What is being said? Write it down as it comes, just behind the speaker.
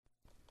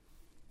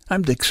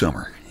I'm Dick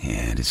Summer,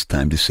 and it's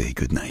time to say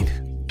goodnight.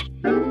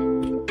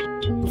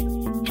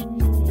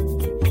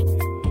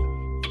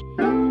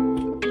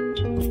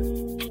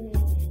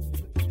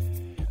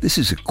 This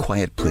is a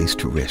quiet place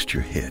to rest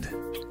your head,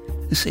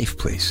 a safe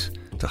place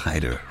to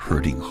hide a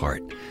hurting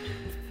heart,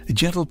 a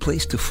gentle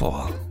place to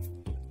fall.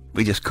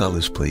 We just call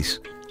this place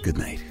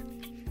goodnight.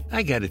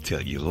 I gotta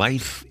tell you,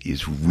 life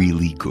is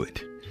really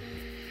good.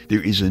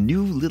 There is a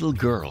new little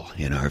girl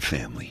in our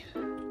family.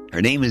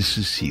 Her name is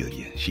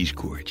Cecilia. She's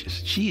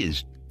gorgeous. She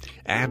is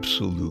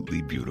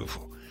absolutely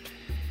beautiful.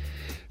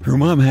 Her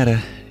mom had a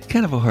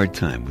kind of a hard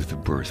time with the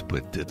birth,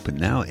 but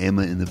now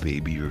Emma and the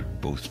baby are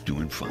both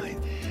doing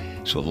fine.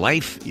 So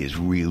life is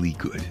really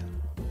good.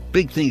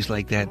 Big things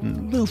like that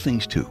and little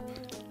things too.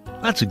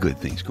 Lots of good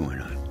things going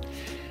on.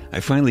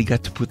 I finally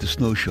got to put the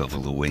snow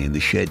shovel away in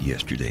the shed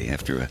yesterday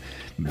after a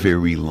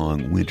very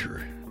long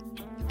winter.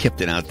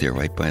 Kept it out there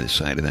right by the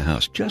side of the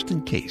house, just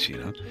in case, you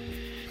know.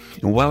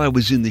 And while I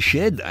was in the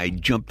shed, I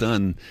jumped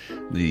on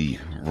the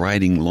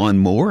riding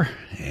lawnmower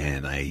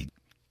and I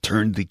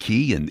turned the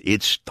key and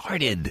it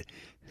started.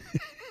 I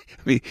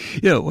mean,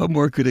 you know, what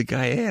more could a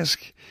guy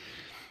ask?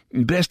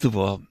 And best of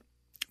all,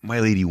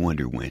 my lady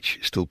Wonder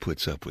Wench still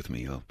puts up with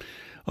me.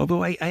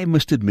 Although I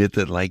must admit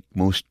that like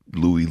most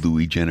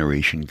Louie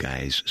generation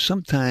guys,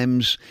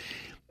 sometimes,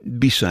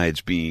 besides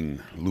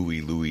being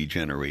Louie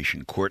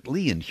generation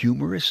courtly and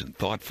humorous and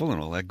thoughtful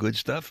and all that good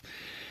stuff,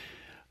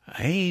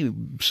 I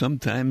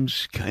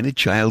sometimes kind of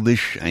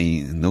childish.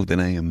 I know that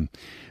I am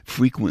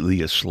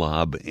frequently a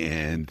slob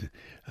and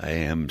I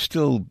am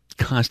still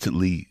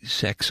constantly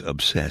sex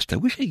obsessed. I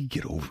wish I could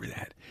get over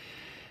that.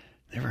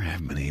 Never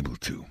have been able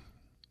to.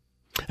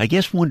 I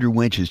guess Wonder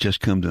Wench has just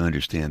come to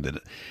understand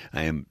that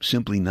I am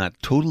simply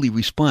not totally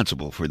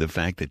responsible for the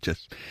fact that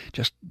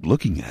just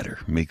looking at her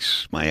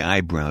makes my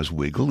eyebrows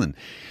wiggle and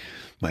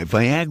my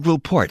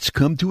Viagral parts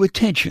come to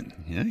attention.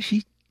 You know,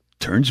 she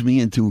turns me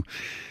into,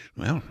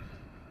 well,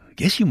 I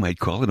guess you might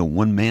call it a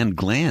one-man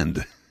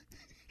gland.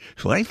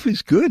 Life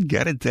is good,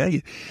 gotta tell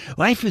you.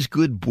 Life is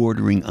good,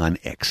 bordering on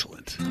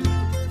excellent.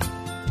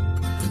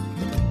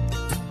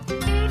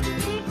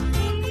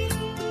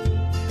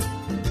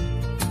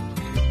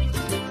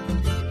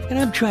 And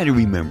I'm trying to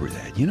remember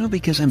that, you know,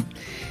 because I'm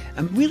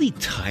really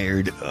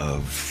tired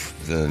of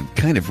the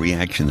kind of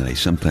reaction that I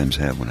sometimes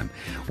have when I'm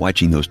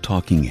watching those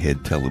talking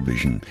head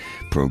television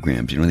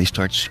programs. You know, they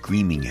start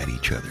screaming at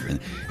each other.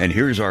 And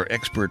here's our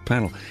expert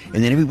panel.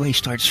 And then everybody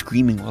starts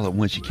screaming all at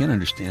once. You can't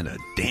understand a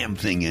damn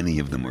thing any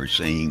of them are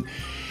saying.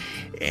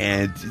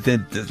 And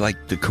then,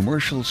 like, the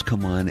commercials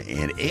come on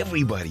and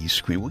everybody's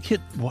screaming. Well,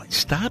 kid,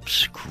 stop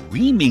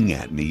screaming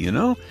at me, you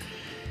know?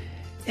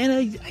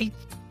 And I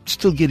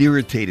still get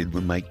irritated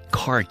when my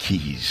car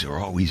keys are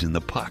always in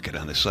the pocket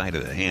on the side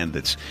of the hand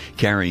that's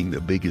carrying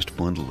the biggest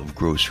bundle of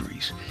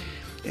groceries.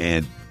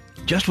 And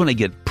just when I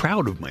get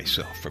proud of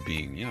myself for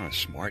being, you know, a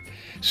smart,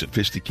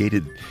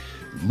 sophisticated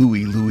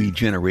Louie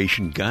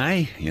generation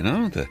guy, you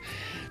know,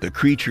 the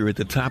creature at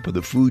the top of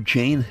the food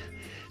chain,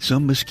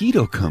 some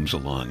mosquito comes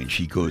along and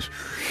she goes,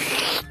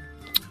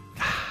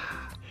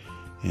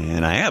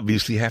 and I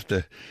obviously have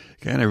to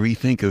kind of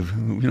rethink of,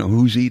 you know,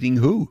 who's eating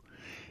who.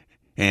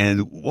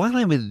 And while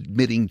I'm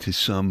admitting to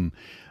some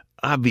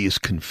obvious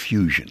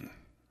confusion,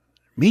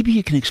 maybe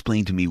you can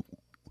explain to me,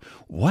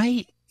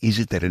 why is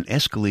it that an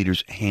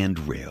escalator's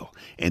handrail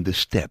and the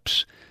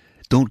steps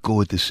don't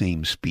go at the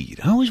same speed?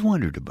 I always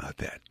wondered about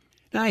that.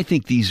 Now, I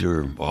think these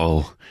are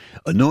all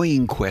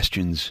annoying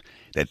questions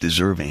that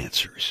deserve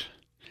answers.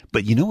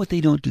 But you know what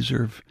they don't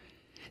deserve?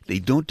 They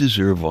don't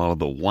deserve all of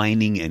the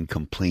whining and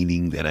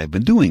complaining that I've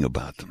been doing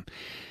about them.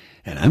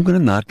 And I'm going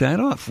to knock that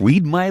off.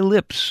 Read my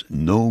lips.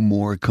 No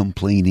more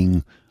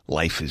complaining.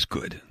 Life is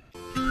good.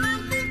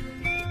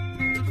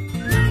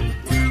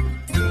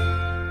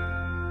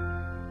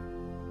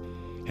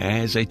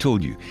 As I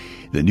told you,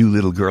 the new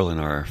little girl in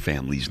our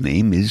family's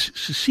name is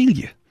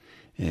Cecilia.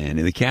 And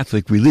in the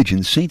Catholic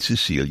religion, Saint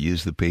Cecilia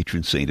is the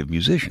patron saint of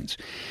musicians.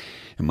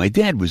 And my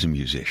dad was a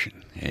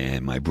musician,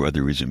 and my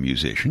brother is a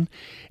musician,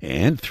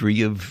 and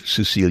 3 of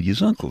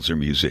Cecilia's uncles are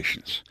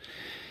musicians.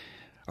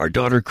 Our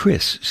daughter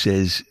Chris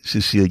says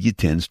Cecilia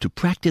tends to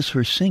practice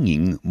her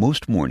singing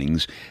most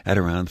mornings at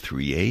around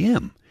 3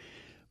 a.m.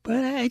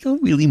 But I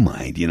don't really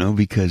mind, you know,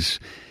 because,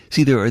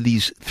 see, there are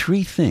these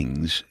 3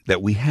 things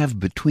that we have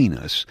between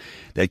us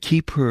that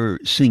keep her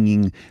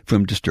singing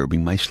from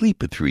disturbing my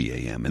sleep at 3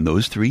 a.m. And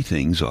those 3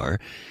 things are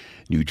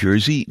New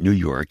Jersey, New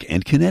York,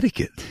 and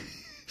Connecticut.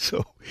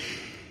 So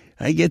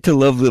I get to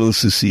love little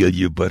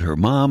Cecilia, but her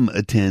mom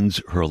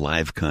attends her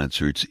live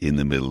concerts in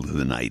the middle of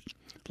the night.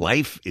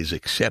 Life is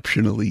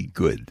exceptionally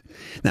good.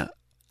 Now,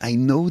 I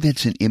know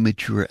that's an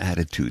immature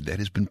attitude that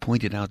has been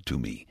pointed out to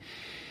me.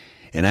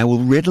 And I will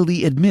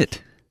readily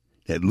admit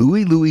that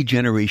Louie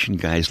generation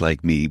guys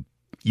like me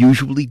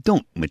usually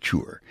don't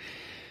mature.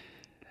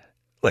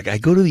 Like, I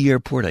go to the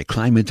airport, I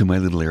climb into my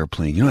little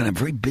airplane, you know, and I'm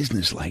very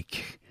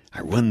businesslike.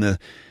 I run the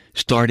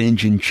start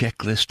engine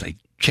checklist. I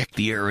check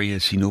the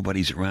area, see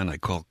nobody's around. I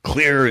call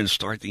clear and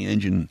start the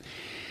engine.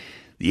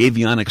 The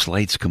avionics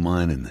lights come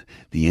on and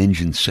the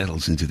engine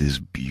settles into this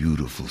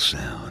beautiful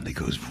sound. It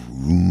goes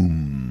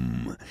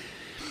vroom.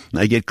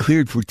 I get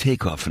cleared for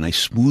takeoff and I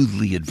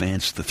smoothly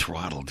advance the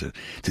throttle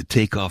to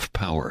take off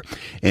power.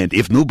 And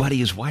if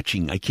nobody is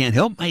watching, I can't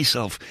help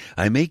myself.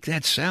 I make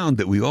that sound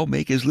that we all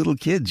make as little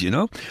kids,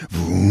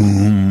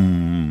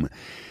 Vroom.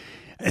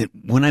 And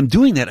when I'm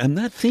doing that, I'm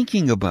not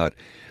thinking about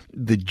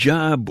the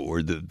job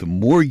or the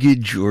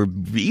mortgage or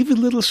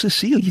even little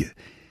Cecilia.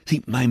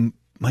 See,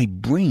 my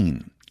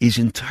brain is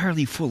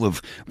entirely full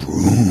of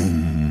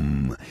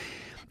vroom.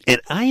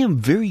 And I am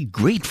very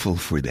grateful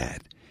for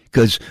that.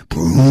 Because,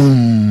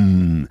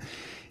 boom,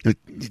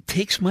 it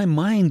takes my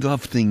mind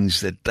off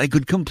things that I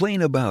could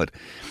complain about.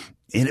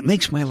 And it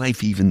makes my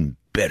life even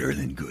better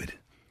than good.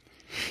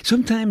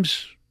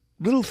 Sometimes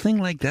a little thing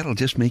like that will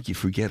just make you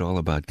forget all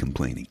about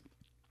complaining.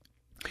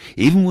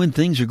 Even when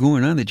things are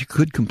going on that you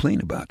could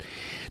complain about.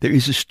 There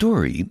is a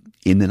story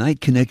in the Night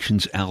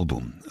Connections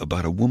album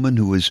about a woman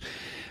who was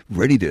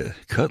ready to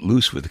cut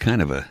loose with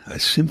kind of a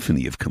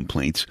symphony of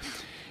complaints.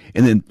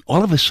 And then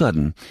all of a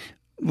sudden,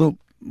 well,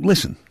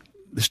 listen.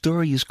 The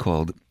story is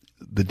called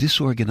The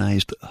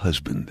Disorganized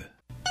Husband.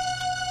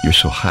 You're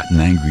so hot and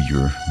angry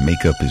your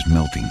makeup is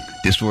melting.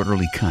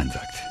 Disorderly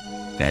conduct.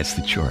 That's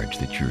the charge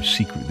that you're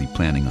secretly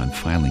planning on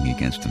filing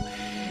against him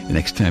the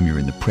next time you're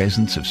in the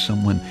presence of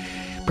someone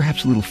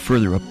perhaps a little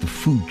further up the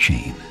food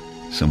chain.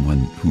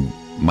 Someone who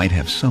might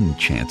have some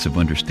chance of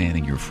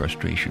understanding your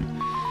frustration.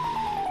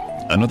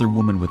 Another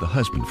woman with a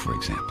husband, for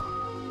example.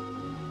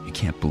 You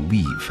can't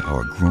believe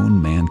how a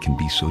grown man can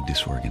be so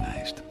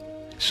disorganized.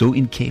 So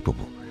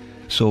incapable.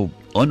 So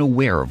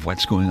unaware of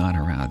what's going on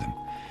around him.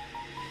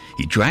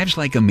 He drives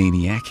like a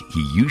maniac.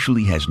 He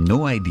usually has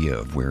no idea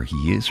of where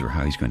he is or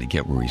how he's going to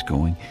get where he's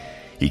going.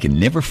 He can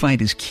never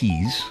find his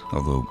keys,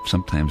 although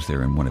sometimes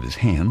they're in one of his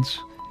hands.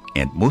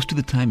 And most of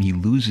the time he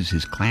loses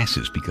his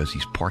glasses because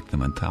he's parked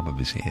them on top of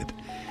his head.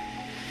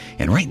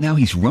 And right now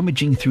he's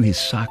rummaging through his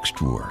socks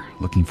drawer,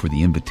 looking for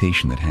the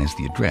invitation that has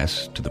the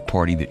address to the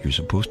party that you're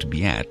supposed to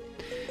be at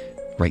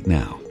right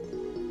now.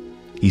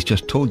 He's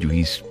just told you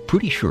he's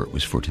pretty sure it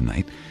was for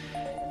tonight.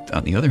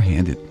 On the other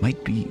hand, it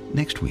might be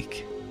next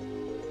week.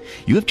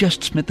 You have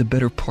just spent the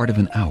better part of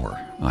an hour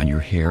on your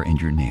hair and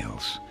your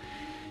nails.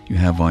 You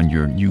have on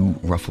your new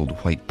ruffled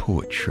white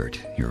poet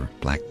shirt, your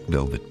black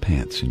velvet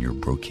pants, and your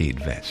brocade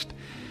vest.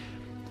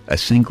 A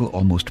single,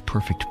 almost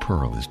perfect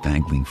pearl is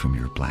dangling from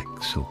your black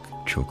silk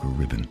choker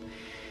ribbon.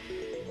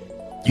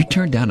 You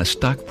turned down a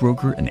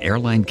stockbroker, an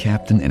airline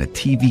captain, and a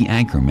TV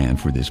anchorman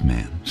for this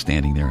man,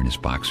 standing there in his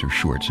boxer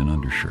shorts and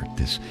undershirt,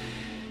 this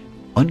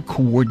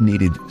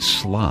uncoordinated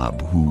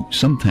slob who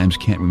sometimes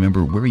can't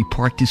remember where he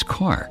parked his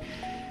car.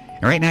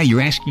 And right now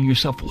you're asking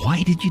yourself,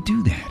 why did you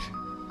do that?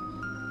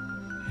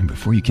 And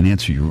before you can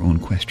answer your own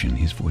question,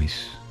 his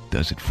voice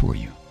does it for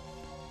you.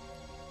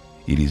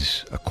 It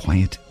is a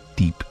quiet,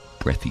 deep,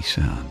 breathy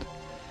sound.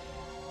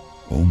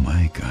 Oh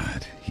my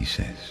God, he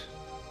says.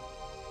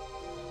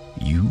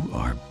 You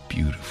are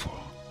beautiful.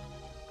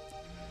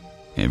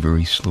 And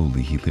very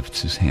slowly he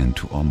lifts his hand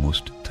to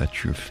almost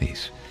touch your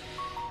face.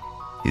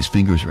 His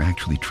fingers are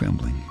actually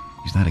trembling.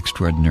 He's not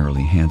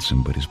extraordinarily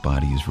handsome, but his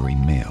body is very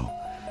male.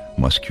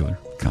 Muscular,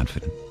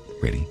 confident,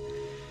 ready.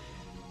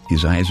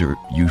 His eyes are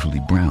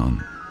usually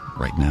brown.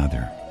 Right now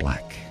they're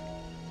black.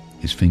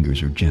 His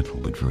fingers are gentle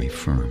but very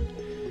firm.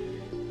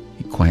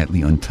 He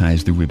quietly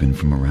unties the ribbon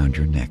from around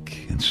your neck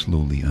and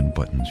slowly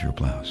unbuttons your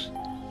blouse.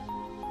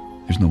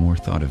 There's no more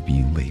thought of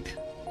being late.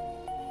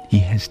 He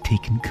has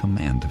taken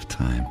command of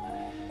time.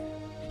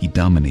 He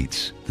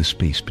dominates the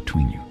space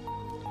between you.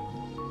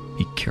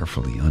 He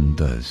carefully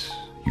undoes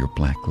your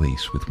black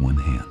lace with one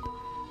hand,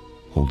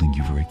 holding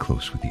you very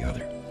close with the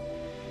other.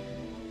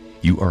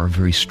 You are a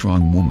very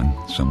strong woman,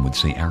 some would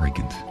say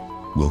arrogant,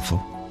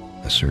 willful,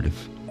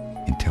 assertive,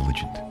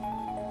 intelligent.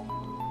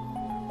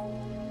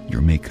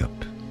 Your makeup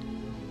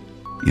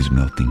is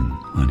melting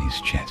on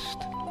his chest.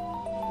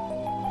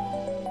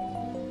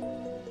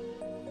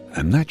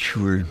 I'm not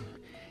sure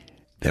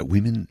that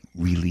women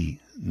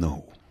really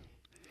know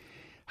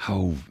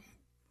how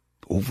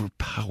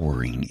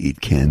overpowering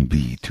it can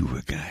be to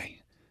a guy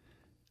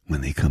when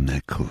they come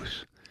that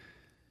close.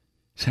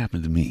 It's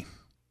happened to me.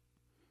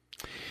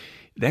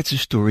 That's a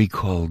story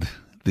called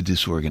The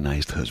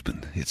Disorganized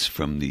Husband. It's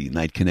from the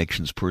Night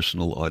Connections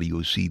personal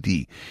audio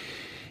CD.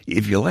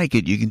 If you like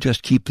it, you can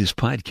just keep this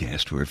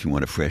podcast, or if you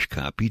want a fresh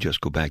copy,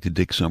 just go back to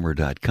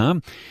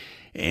dicksummer.com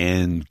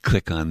and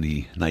click on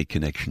the Night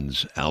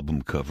Connections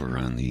album cover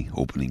on the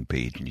opening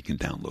page, and you can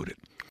download it.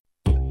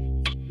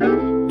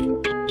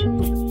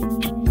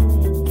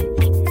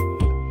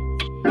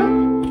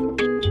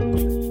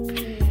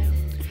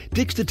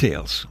 Dick's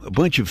Details, a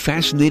bunch of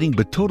fascinating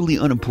but totally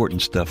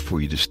unimportant stuff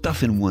for you to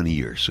stuff in one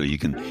ear so you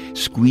can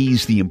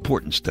squeeze the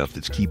important stuff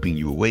that's keeping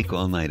you awake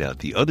all night out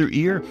the other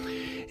ear,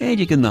 and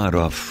you can nod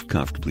off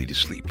comfortably to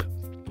sleep.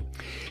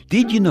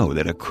 Did you know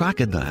that a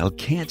crocodile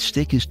can't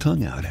stick his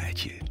tongue out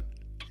at you?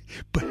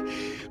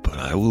 But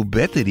I will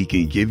bet that he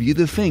can give you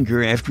the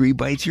finger after he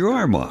bites your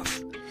arm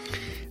off.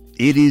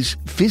 It is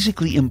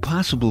physically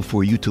impossible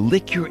for you to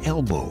lick your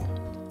elbow.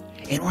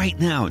 And right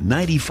now,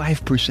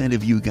 95%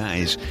 of you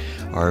guys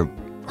are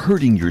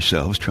hurting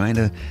yourselves trying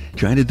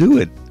to do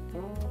it.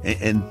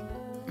 And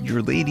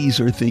your ladies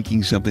are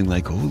thinking something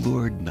like, "Oh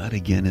Lord, not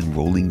again," and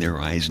rolling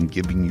their eyes and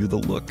giving you the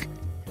look.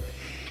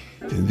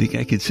 Didn't think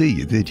I could see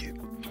you, did you?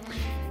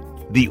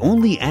 The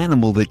only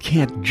animal that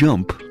can't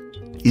jump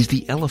is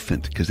the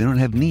elephant, because they don't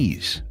have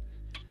knees.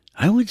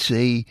 I would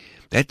say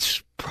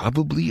that's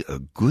probably a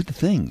good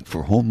thing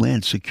for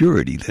homeland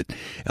security that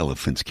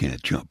elephants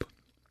can't jump.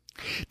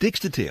 Dick's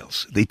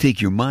Details. They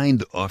take your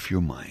mind off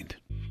your mind.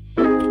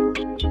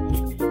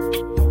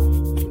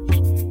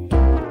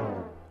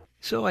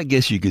 So I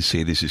guess you could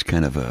say this is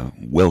kind of a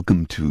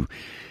welcome to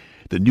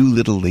the new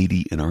little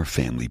lady in our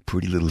family,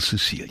 pretty little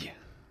Cecilia.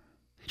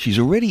 She's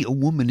already a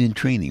woman in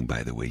training,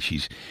 by the way.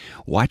 She's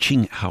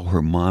watching how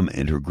her mom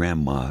and her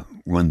grandma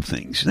run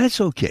things. And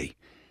that's okay.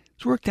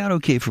 It's worked out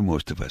okay for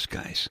most of us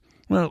guys.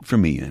 Well, for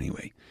me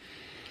anyway.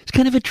 It's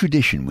kind of a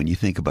tradition when you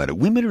think about it.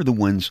 Women are the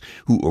ones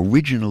who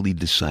originally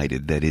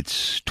decided that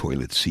it's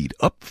toilet seat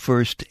up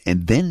first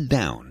and then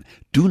down.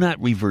 Do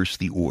not reverse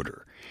the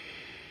order.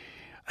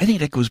 I think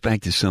that goes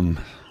back to some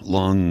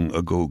long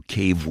ago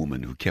cave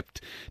woman who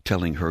kept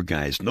telling her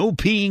guys, "No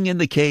peeing in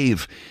the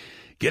cave.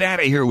 Get out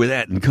of here with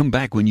that and come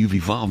back when you've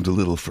evolved a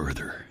little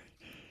further."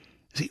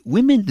 See,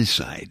 women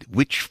decide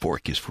which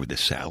fork is for the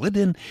salad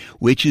and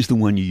which is the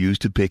one you use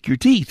to pick your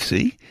teeth,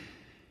 see?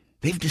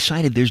 They've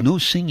decided there's no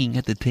singing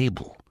at the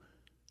table.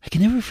 I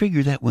can never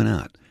figure that one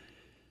out.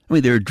 I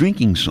mean, there are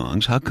drinking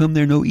songs. How come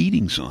there are no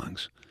eating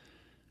songs?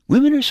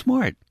 Women are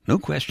smart, no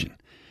question.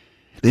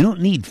 They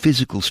don't need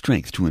physical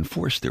strength to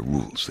enforce their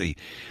rules.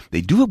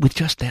 They do it with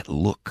just that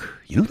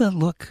look. You know that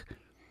look?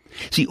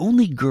 See,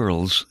 only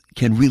girls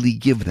can really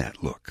give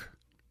that look.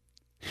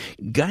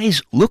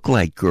 Guys look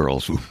like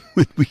girls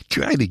when we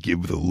try to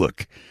give the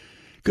look.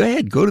 Go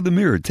ahead, go to the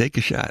mirror, take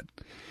a shot.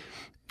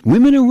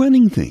 Women are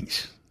running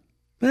things.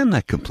 I'm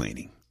not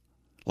complaining.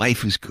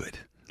 Life is good.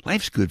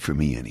 Life's good for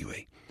me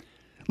anyway.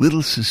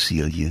 Little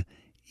Cecilia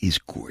is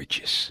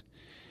gorgeous.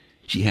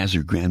 She has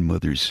her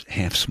grandmother's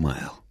half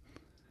smile.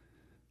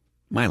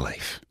 My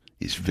life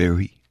is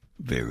very,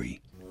 very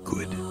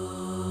good.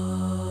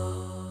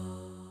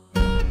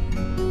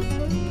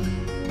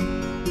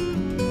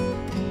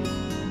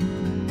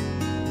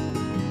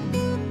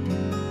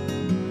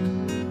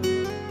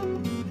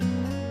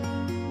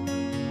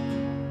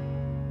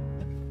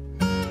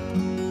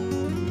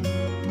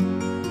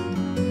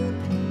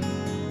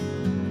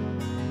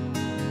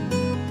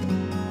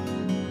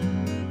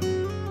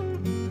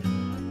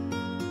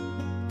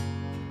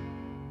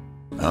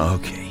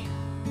 Okay,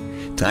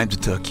 time to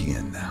tuck you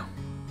in now.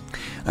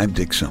 I'm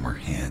Dick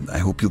Summer, and I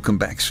hope you'll come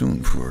back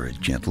soon for a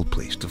gentle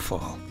place to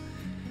fall.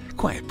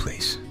 Quiet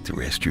place to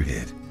rest your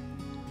head.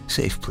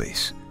 Safe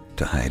place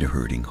to hide a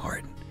hurting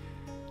heart.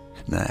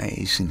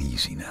 Nice and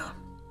easy now.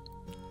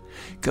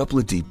 Couple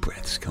of deep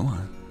breaths, come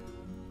on.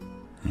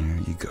 There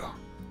you go.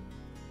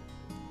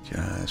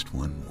 Just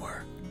one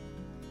more.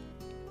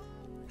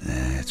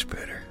 That's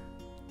better.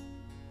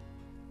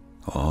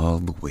 All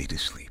the way to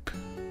sleep.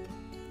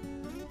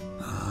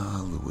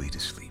 All the way to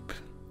sleep.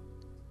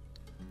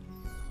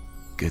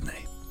 Good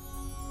night.